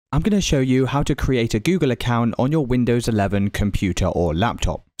I'm going to show you how to create a Google account on your Windows 11 computer or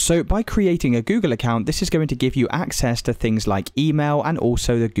laptop. So by creating a Google account, this is going to give you access to things like email and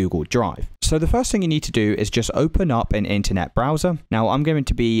also the Google Drive. So the first thing you need to do is just open up an internet browser. Now I'm going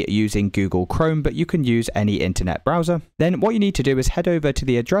to be using Google Chrome, but you can use any internet browser. Then what you need to do is head over to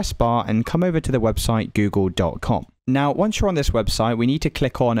the address bar and come over to the website google.com. Now, once you're on this website, we need to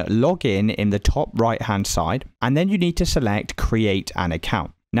click on Login in the top right-hand side, and then you need to select Create an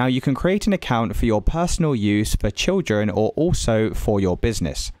Account. Now, you can create an account for your personal use, for children, or also for your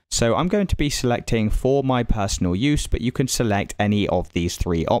business. So I'm going to be selecting for my personal use, but you can select any of these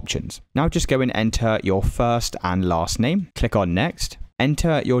three options. Now just go and enter your first and last name, click on Next.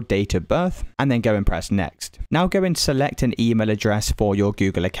 Enter your date of birth and then go and press next. Now go and select an email address for your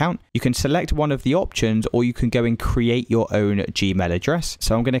Google account. You can select one of the options or you can go and create your own Gmail address.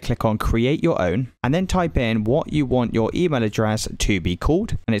 So I'm going to click on create your own and then type in what you want your email address to be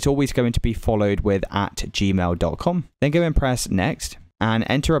called. And it's always going to be followed with @gmail.com. Then go and press next and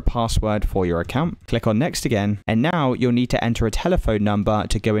enter a password for your account. Click on next again, and now you'll need to enter a telephone number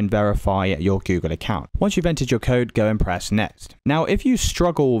to go and verify your Google account. Once you've entered your code, go and press next. Now, if you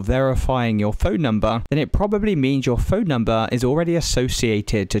struggle verifying your phone number, then it probably means your phone number is already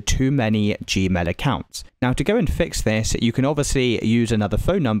associated to too many Gmail accounts. Now, to go and fix this, you can obviously use another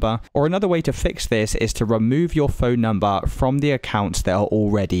phone number, or another way to fix this is to remove your phone number from the accounts that are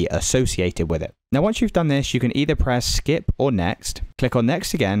already associated with it. Now, once you've done this, you can either press skip or next, click on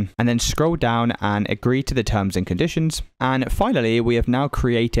next again, and then scroll down and agree to the terms and conditions. And finally, we have now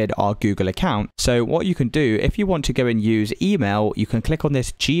created our Google account. So what you can do, if you want to go and use email, you can click on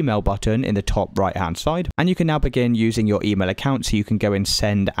this Gmail button in the top right-hand side, and you can now begin using your email account so you can go and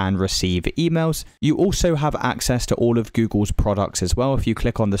send and receive emails. You also have access to all of Google's products as well. If you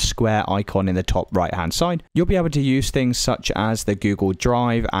click on the square icon in the top right-hand side, you'll be able to use things such as the Google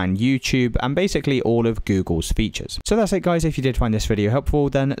Drive and YouTube and basically all of Google's features. So that's it, guys. If you did find this video helpful,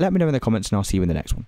 then let me know in the comments and I'll see you in the next one.